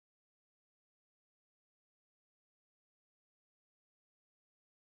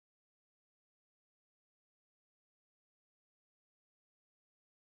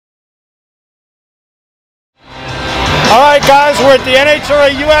Alright guys, we're at the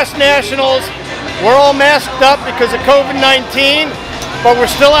NHRA US Nationals. We're all masked up because of COVID-19, but we're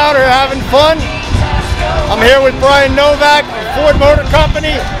still out here having fun. I'm here with Brian Novak of Ford Motor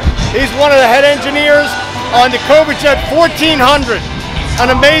Company. He's one of the head engineers on the Cobra Jet 1400,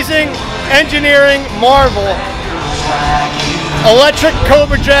 an amazing engineering marvel. Electric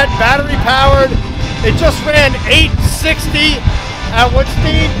Cobra Jet, battery powered. It just ran 860 at what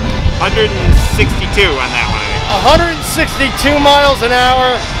speed? 162 on that one. 162 miles an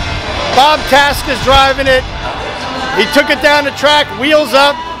hour. Bob Task is driving it. He took it down the track, wheels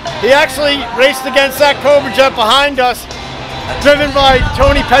up. He actually raced against that Cobra Jet behind us, driven by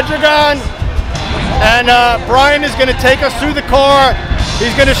Tony Pedregon. And Brian is going to take us through the car.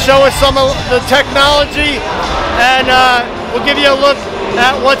 He's going to show us some of the technology, and we'll give you a look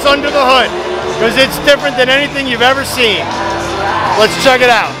at what's under the hood, because it's different than anything you've ever seen. Let's check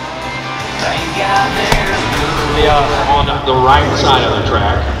it out. On the right side of the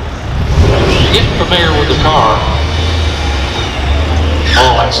track. Get familiar with the car.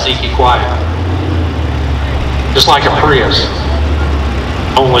 Oh, that's sneaky quiet. Just like a Prius.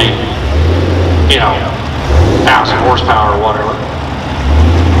 Only, 1,000 horsepower or whatever.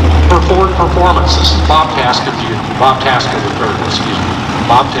 For Ford Performance, this is Bob Tasker, Bob Tasker III, excuse me.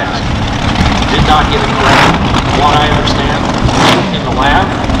 Bob Tasker. Did not get it correct. From what I understand, in the lab,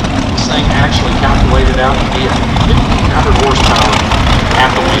 this thing actually calculated out to be at 1,500 horsepower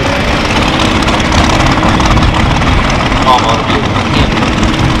at the wing.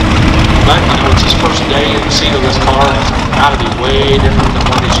 But it's his first day in the seat of this car. It's got to be way different than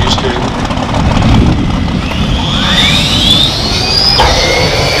what he's used to.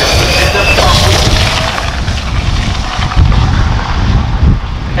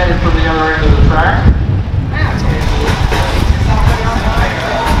 Headed for the other end of the track.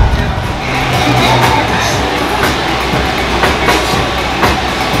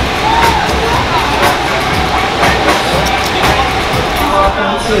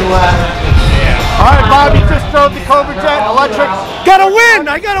 Alright Bob, you just drove the Cobra Jet electric. Gotta win!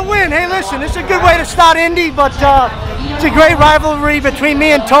 I gotta win! Hey listen, this is a good way to start Indy, but it's a great rivalry between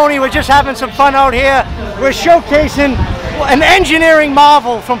me and Tony. We're just having some fun out here. We're showcasing an engineering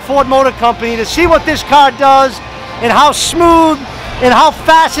marvel from Ford Motor Company to see what this car does and how smooth and how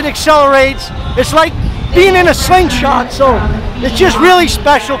fast it accelerates. It's like being in a slingshot, so it's just really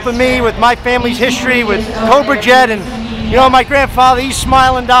special for me with my family's history with Cobra Jet. And my grandfather, he's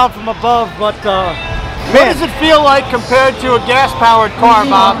smiling down from above, but what does it feel like compared to a gas-powered car,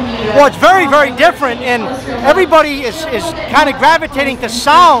 Bob? Well, it's very, very different, and everybody is kind of gravitating to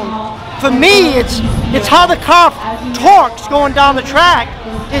sound. For me, it's how the car torques going down the track.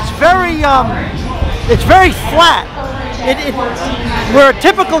 It's very flat. Where a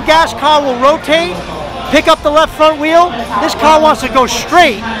typical gas car will rotate, pick up the left front wheel, this car wants to go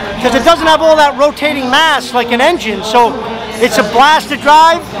straight because it doesn't have all that rotating mass like an engine, so it's a blast to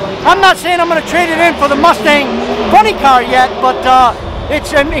drive. I'm not saying I'm going to trade it in for the Mustang funny car yet, but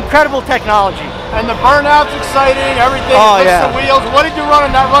it's an incredible technology. And the burnout's exciting, everything, the wheels. What did you run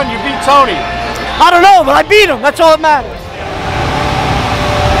on that run? You beat Tony. I don't know, but I beat him. That's all that matters.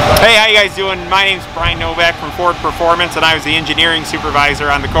 Hey, how you guys doing? My name's Brian Novak from Ford Performance, and I was the engineering supervisor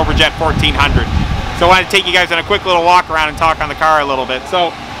on the Cobra Jet 1400. So I wanted to take you guys on a quick little walk around and talk on the car a little bit.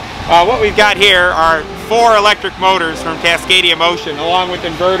 So what we've got here are 4 electric motors from Cascadia Motion, along with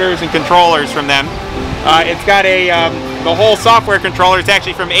inverters and controllers from them. It's got the whole software controller. It's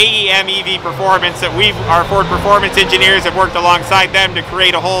actually from AEM EV Performance that our Ford Performance engineers have worked alongside them to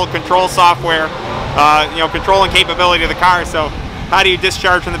create a whole control software, controlling capability of the car. So how do you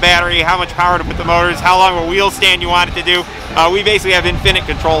discharge from the battery, how much power to put the motors, how long a wheel stand you want it to do. We basically have infinite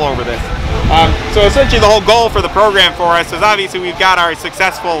control over this. So essentially the whole goal for the program for us is obviously we've got our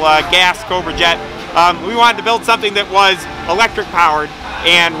successful gas Cobra Jet. We wanted to build something that was electric powered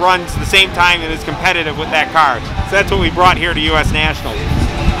and runs the same time and is competitive with that car. So that's what we brought here to US Nationals.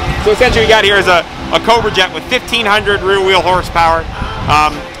 So essentially what we got here is a Cobra Jet with 1,500 rear wheel horsepower,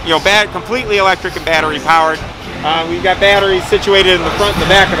 completely electric and battery powered. We've got batteries situated in the front and the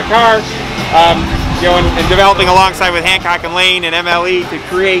back of the car. And developing alongside with Hancock and Lane and MLE to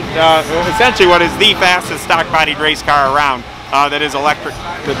create essentially what is the fastest stock-bodied race car around that is electric,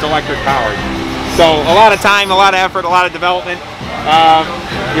 that's electric powered. So a lot of time, a lot of effort, a lot of development.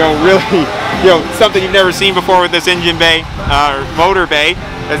 Really, something you've never seen before with this engine bay, or motor bay,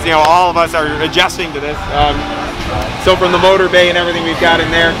 as all of us are adjusting to this. So from the motor bay and everything we've got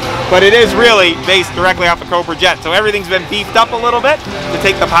in there, but it is really based directly off a Cobra Jet. So everything's been beefed up a little bit to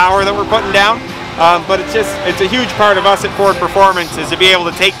take the power that we're putting down. But it's a huge part of us at Ford Performance is to be able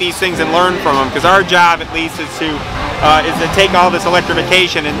to take these things and learn from them, because our job at least is to is to take all this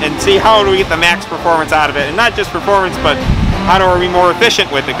electrification and see how do we get the max performance out of it. And not just performance, but how do we be more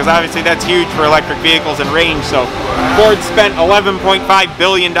efficient with it, because obviously that's huge for electric vehicles and range. So Ford spent $11.5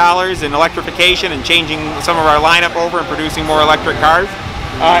 billion in electrification and changing some of our lineup over and producing more electric cars.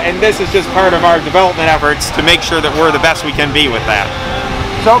 And this is just part of our development efforts to make sure that we're the best we can be with that.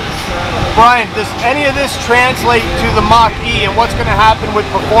 So, Brian, does any of this translate to the Mach-E, and what's going to happen with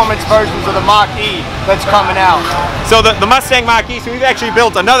performance versions of the Mach-E that's coming out? So the Mustang Mach-E, so we've actually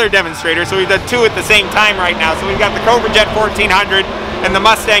built another demonstrator, so we've done two at the same time right now. So we've got the Cobra Jet 1400 and the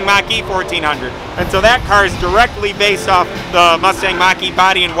Mustang Mach-E 1400. And so that car is directly based off the Mustang Mach-E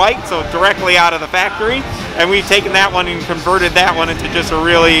body in white, so directly out of the factory. And we've taken that one and converted that one into just a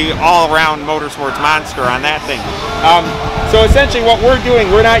really all-around motorsports monster on that thing. So essentially what we're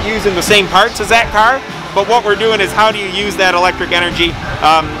doing, we're not using the same parts as that car, but what we're doing is how do you use that electric energy?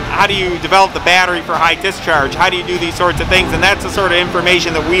 How do you develop the battery for high discharge? How do you do these sorts of things? And that's the sort of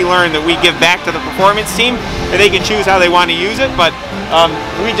information that we learn that we give back to the performance team, and they can choose how they want to use it, but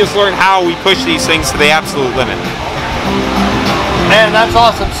we just learn how we push these things to the absolute limit. Man, that's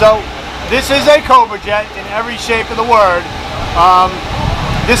awesome. So this is a Cobra Jet in every shape of the word.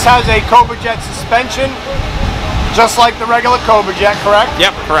 This has a Cobra Jet suspension, just like the regular Cobra Jet, correct?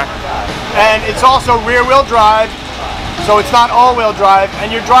 Yep, correct. And it's also rear-wheel drive, so it's not all-wheel drive,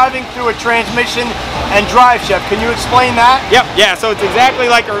 and you're driving through a transmission and drive shaft. Can you explain that? Yep, yeah, so it's exactly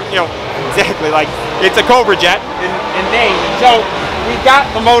like, exactly like, it's a Cobra Jet in name. So we've got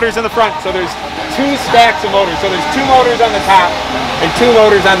the motors in the front, so there's two stacks of motors. So there's two motors on the top and two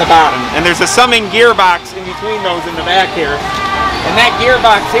motors on the bottom. And there's a summing gearbox in between those in the back here. And that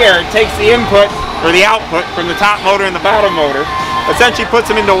gearbox here takes the input, or the output, from the top motor and the bottom motor, essentially puts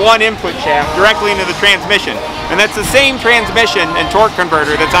them into one input shaft directly into the transmission. And that's the same transmission and torque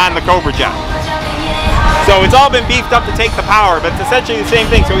converter that's on the Cobra Jet. So it's all been beefed up to take the power, but it's essentially the same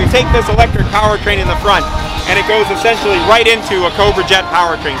thing. So we take this electric powertrain in the front, and it goes essentially right into a Cobra Jet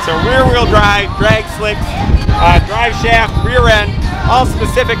powertrain. So rear-wheel drive, drag slicks, drive shaft, rear end, all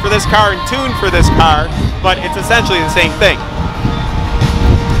specific for this car and tuned for this car, but it's essentially the same thing.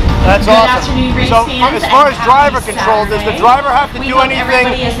 That's awesome. So as far as driver control, does the driver have to do anything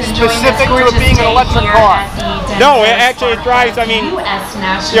specific to it being an electric car? No, it actually drives, I mean,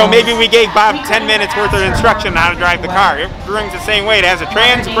 maybe we gave Bob 10 minutes worth of instruction on how to drive the car. It runs the same way. It has a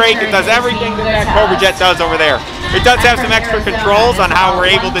trans brake. It does everything that Cobra Jet does over there. It does have some extra controls on how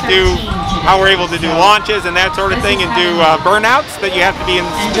we're able to do launches and that sort of thing, and do burnouts that you have to be in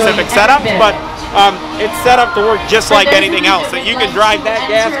specific setups, but it's set up to work just like anything else. So you can drive that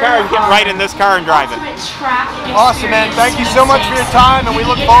gas car and get right in this car and drive it. Awesome, man. Thank you so much for your time, and we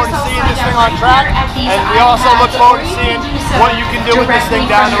look forward to seeing this thing on track, and we also look forward to seeing what you can do with this thing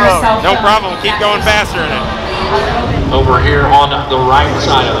down the road. No problem. Keep going faster in it. Over here on the right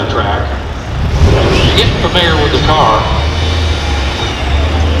side of the track, you get familiar with the car.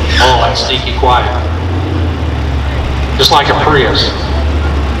 Oh, that's sneaky quiet. Just like a Prius,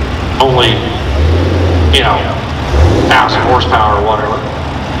 only 1,000 horsepower or whatever.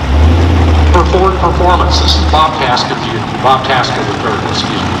 For Ford Performance, this is Bob Tasker III,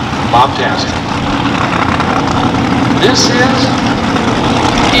 excuse me, Bob Tasker. This is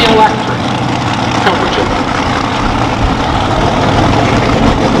the electric Cobra Jet.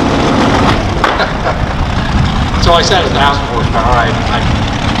 So I said 1,000 horsepower. I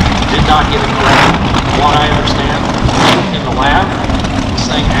did not get it correct. What I understand, in the lab, this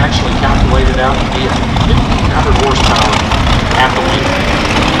thing actually calculated out to be 1,500 horsepower at the wing.